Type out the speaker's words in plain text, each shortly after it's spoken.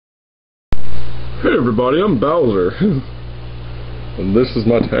Hey everybody, I'm Bowser, and this is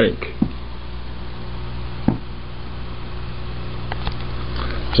my tank.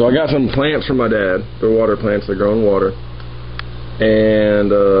 So I got some plants from my dad. They're water plants, they grow in water. And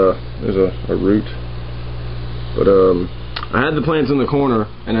there's a root. But I had the plants in the corner,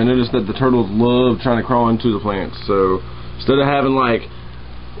 and I noticed that the turtles love trying to crawl into the plants. So instead of having like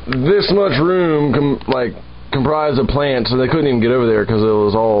this much room comprised of plants, so they couldn't even get over there because it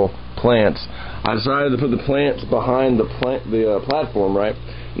was all plants, I decided to put the plants behind the platform, right?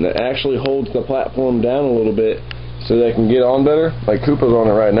 And that actually holds the platform down a little bit so they can get on better. Like Koopa's on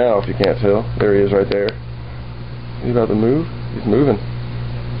it right now, if you can't tell. There he is right there. He's about to move. He's moving.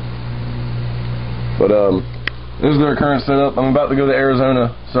 But this is their current setup. I'm about to go to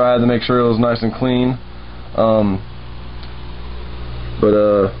Arizona, so I had to make sure it was nice and clean.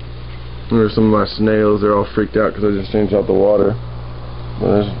 There's some of my snails. They're all freaked out because I just changed out the water.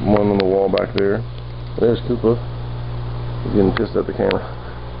 There's one on the wall back there. There's Koopa. He's getting pissed at the camera.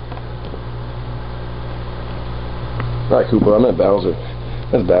 Not Koopa, I meant Bowser.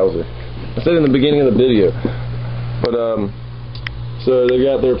 That's Bowser. I said in the beginning of the video. But so they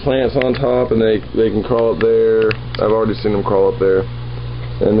got their plants on top, and they can crawl up there. I've already seen them crawl up there.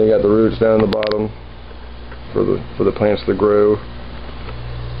 And they got the roots down in the bottom for the plants to grow.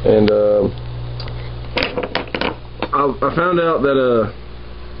 And I found out that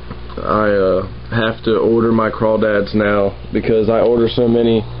I have to order my crawdads now because I order so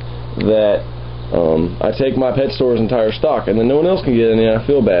many that I take my pet store's entire stock, and then no one else can get any, and I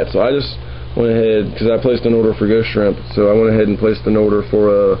feel bad. So I just went ahead, because I placed an order for ghost shrimp, so I went ahead and placed an order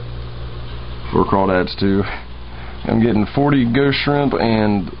for crawdads too. I'm getting 40 ghost shrimp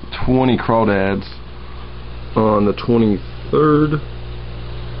and 20 crawdads on the 23rd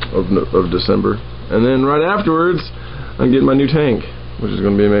of December, and then right afterwards I'm getting my new tank, which is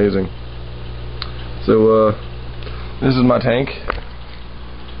going to be amazing. So this is my tank.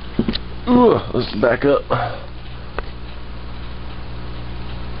 Let's back up.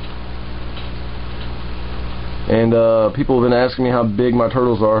 And people have been asking me how big my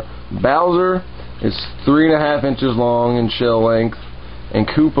turtles are. Bowser is 3.5 inches long in shell length, and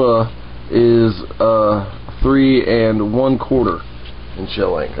Koopa is 3 1/4 in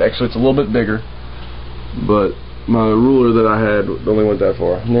shell length. Actually, it's a little bit bigger, but my ruler that I had only went that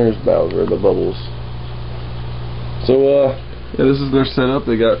far. And there's Bowser, the bubbles. So yeah, this is their setup.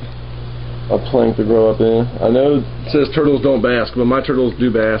 They got a plank to grow up in. I know it says turtles don't bask, but my turtles do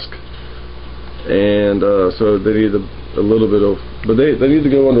bask, and so they need a little bit of, but they need to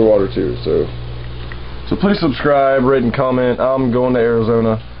go underwater too. So please subscribe, rate, and comment. I'm going to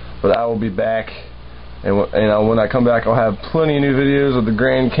Arizona, but I will be back, and when I come back, I'll have plenty of new videos of the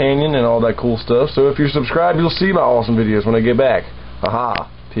Grand Canyon and all that cool stuff. So if you're subscribed, you'll see my awesome videos when I get back. Haha,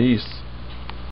 peace.